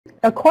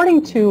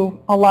According to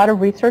a lot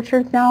of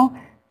researchers now,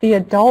 the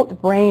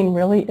adult brain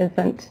really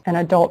isn't an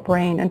adult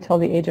brain until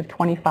the age of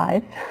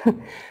 25.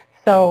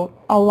 So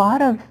a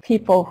lot of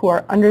people who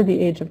are under the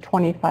age of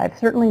 25,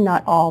 certainly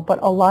not all, but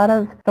a lot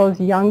of those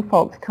young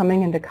folks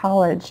coming into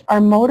college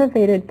are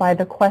motivated by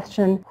the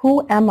question,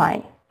 who am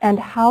I and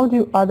how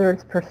do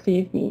others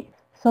perceive me?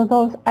 So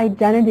those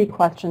identity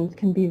questions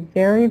can be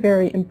very,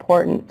 very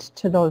important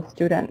to those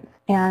students.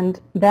 And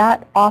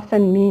that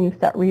often means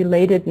that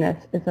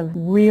relatedness is a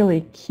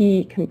really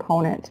key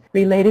component.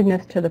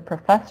 Relatedness to the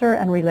professor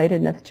and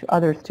relatedness to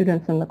other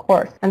students in the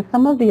course. And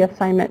some of the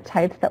assignment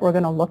types that we're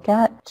going to look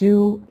at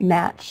do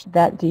match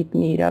that deep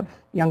need of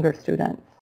younger students.